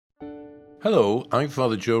Hello, I'm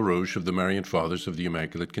Father Joe Roche of the Marian Fathers of the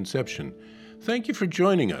Immaculate Conception. Thank you for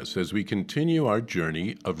joining us as we continue our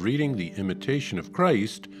journey of reading the Imitation of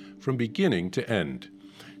Christ from beginning to end.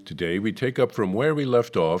 Today we take up from where we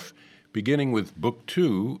left off, beginning with Book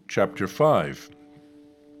 2, Chapter 5.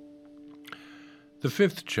 The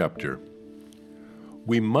fifth chapter.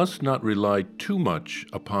 We must not rely too much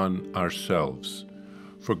upon ourselves,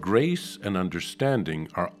 for grace and understanding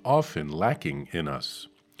are often lacking in us.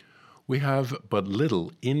 We have but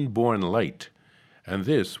little inborn light, and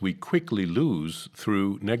this we quickly lose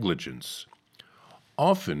through negligence.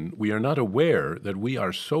 Often we are not aware that we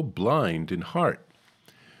are so blind in heart.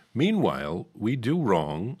 Meanwhile, we do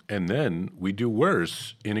wrong, and then we do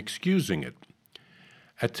worse in excusing it.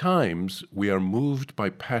 At times, we are moved by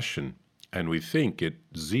passion, and we think it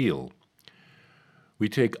zeal. We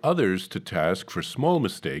take others to task for small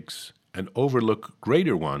mistakes and overlook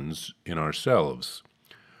greater ones in ourselves.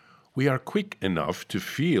 We are quick enough to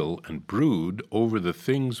feel and brood over the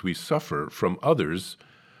things we suffer from others,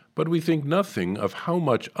 but we think nothing of how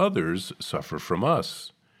much others suffer from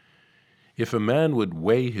us. If a man would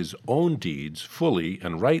weigh his own deeds fully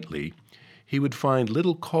and rightly, he would find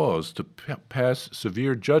little cause to pass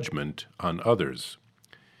severe judgment on others.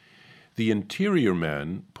 The interior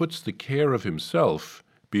man puts the care of himself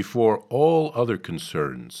before all other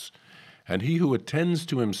concerns, and he who attends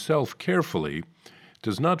to himself carefully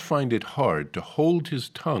does not find it hard to hold his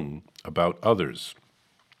tongue about others.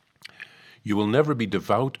 You will never be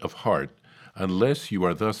devout of heart unless you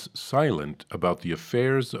are thus silent about the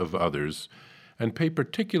affairs of others and pay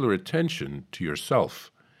particular attention to yourself.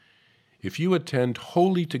 If you attend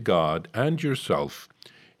wholly to God and yourself,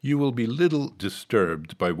 you will be little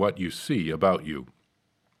disturbed by what you see about you.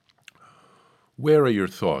 Where are your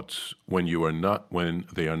thoughts when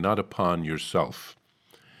they are not upon yourself?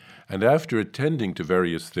 And after attending to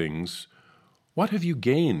various things, what have you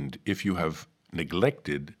gained if you have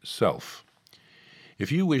neglected self? If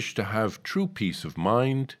you wish to have true peace of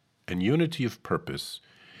mind and unity of purpose,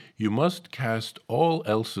 you must cast all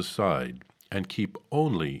else aside and keep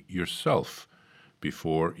only yourself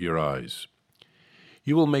before your eyes.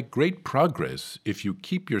 You will make great progress if you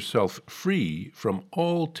keep yourself free from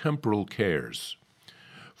all temporal cares.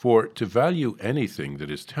 For to value anything that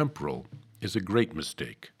is temporal is a great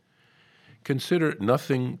mistake. Consider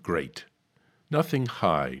nothing great, nothing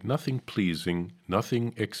high, nothing pleasing,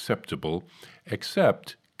 nothing acceptable,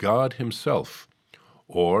 except God Himself,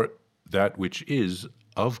 or that which is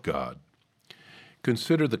of God.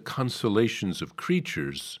 Consider the consolations of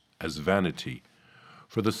creatures as vanity,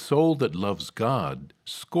 for the soul that loves God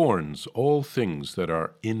scorns all things that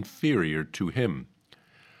are inferior to Him.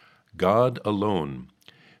 God alone,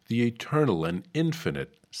 the eternal and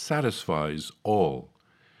infinite, satisfies all,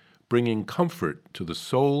 bringing comfort to the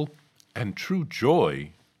soul and true joy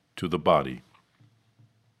to the body.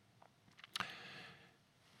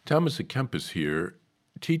 Thomas à Kempis here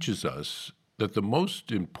teaches us that the most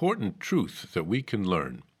important truth that we can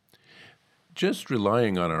learn, just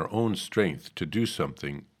relying on our own strength to do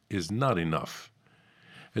something, is not enough.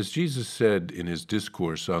 As Jesus said in his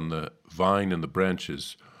discourse on the vine and the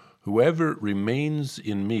branches, "Whoever remains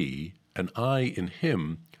in me and I in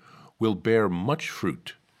him will bear much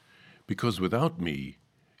fruit, because without me,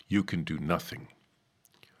 you can do nothing."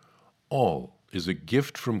 All is a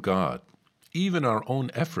gift from God. Even our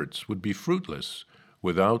own efforts would be fruitless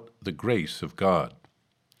without the grace of God.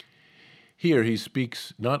 Here he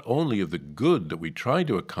speaks not only of the good that we try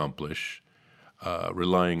to accomplish,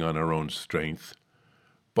 relying on our own strength,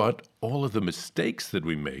 but all of the mistakes that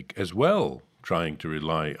we make as well, trying to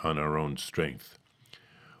rely on our own strength.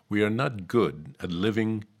 We are not good at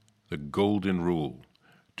living the golden rule.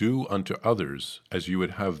 Do unto others as you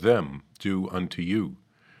would have them do unto you.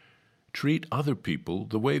 Treat other people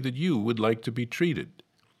the way that you would like to be treated.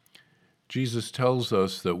 Jesus tells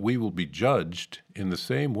us that we will be judged in the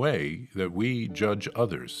same way that we judge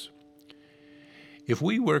others. If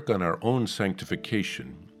we work on our own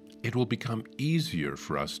sanctification, it will become easier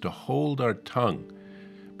for us to hold our tongue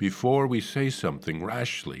before we say something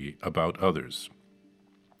rashly about others.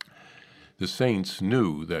 The saints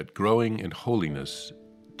knew that growing in holiness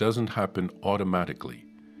doesn't happen automatically.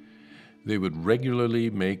 They would regularly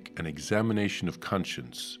make an examination of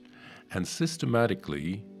conscience and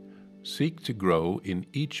systematically seek to grow in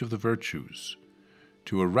each of the virtues,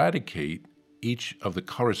 to eradicate each of the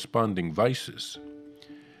corresponding vices.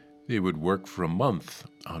 They would work for a month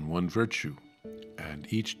on one virtue,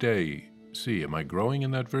 and each day see, am I growing in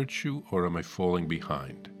that virtue or am I falling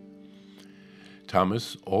behind?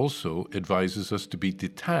 Thomas also advises us to be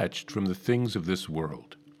detached from the things of this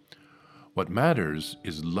world. What matters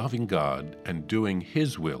is loving God and doing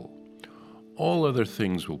His will. All other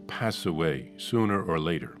things will pass away sooner or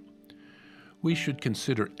later. We should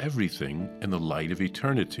consider everything in the light of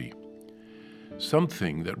eternity.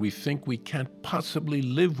 Something that we think we can't possibly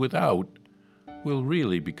live without will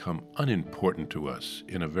really become unimportant to us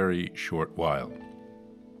in a very short while.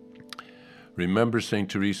 Remember St.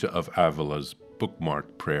 Teresa of Avila's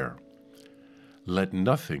bookmarked prayer. Let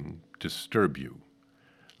nothing disturb you.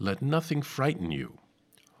 Let nothing frighten you.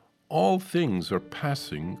 All things are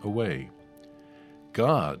passing away.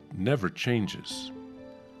 God never changes.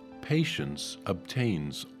 Patience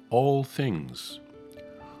obtains all things.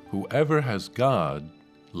 Whoever has God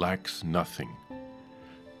lacks nothing.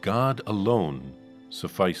 God alone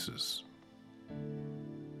suffices.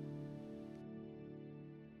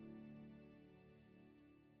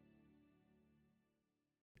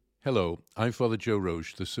 Hello, I'm Father Joe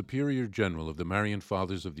Roche, the Superior General of the Marian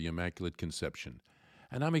Fathers of the Immaculate Conception,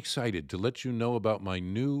 and I'm excited to let you know about my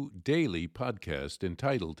new daily podcast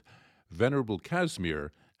entitled Venerable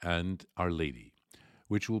Casimir and Our Lady,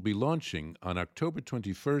 which will be launching on October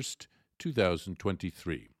 21st,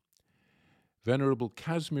 2023. Venerable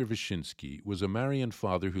Casimir Wyszynski was a Marian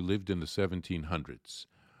father who lived in the 1700s.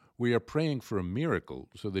 We are praying for a miracle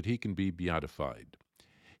so that he can be beatified.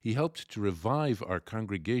 He helped to revive our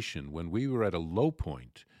congregation when we were at a low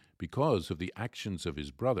point because of the actions of his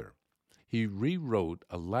brother. He rewrote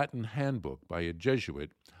a Latin handbook by a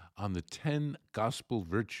Jesuit on the 10 gospel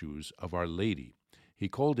virtues of Our Lady. He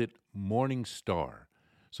called it Morning Star,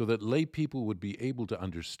 so that lay people would be able to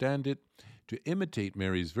understand it, to imitate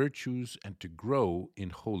Mary's virtues, and to grow in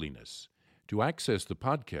holiness. To access the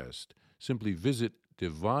podcast, simply visit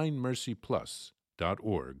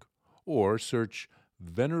divinemercyplus.org or search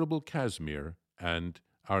Venerable Casimir and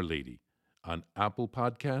Our Lady on Apple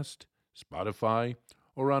Podcast, Spotify,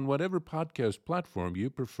 or on whatever podcast platform you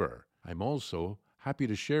prefer. I'm also happy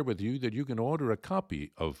to share with you that you can order a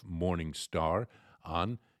copy of Morning Star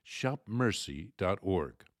on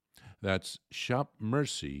shopmercy.org. That's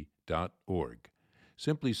shopmercy.org.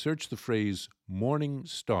 Simply search the phrase Morning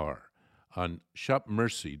Star on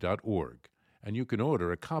shopmercy.org, and you can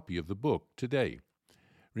order a copy of the book today.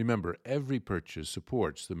 Remember, every purchase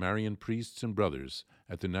supports the Marian priests and brothers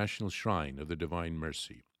at the National Shrine of the Divine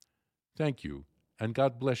Mercy. Thank you, and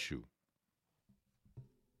God bless you.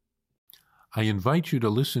 I invite you to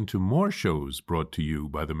listen to more shows brought to you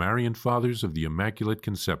by the Marian Fathers of the Immaculate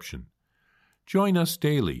Conception. Join us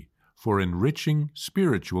daily for enriching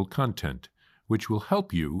spiritual content, which will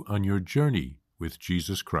help you on your journey with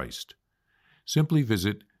Jesus Christ. Simply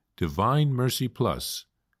visit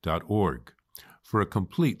divinemercyplus.org for a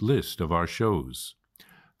complete list of our shows.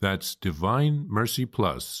 That's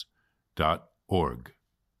divinemercyplus.org.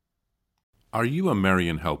 Are you a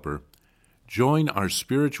Marian helper? Join our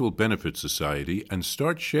Spiritual Benefit Society and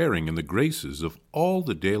start sharing in the graces of all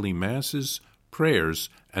the daily masses, prayers,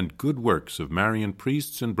 and good works of Marian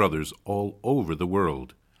priests and brothers all over the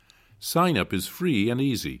world. Sign up is free and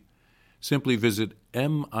easy. Simply visit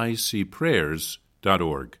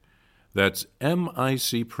micprayers.org. That's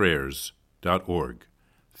micprayers.org.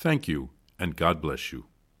 Thank you, and God bless you.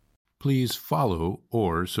 Please follow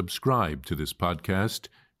or subscribe to this podcast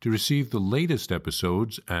to receive the latest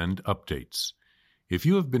episodes and updates. If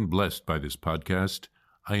you have been blessed by this podcast,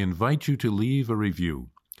 I invite you to leave a review.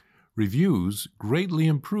 Reviews greatly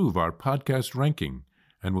improve our podcast ranking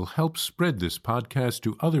and will help spread this podcast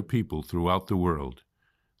to other people throughout the world.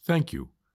 Thank you.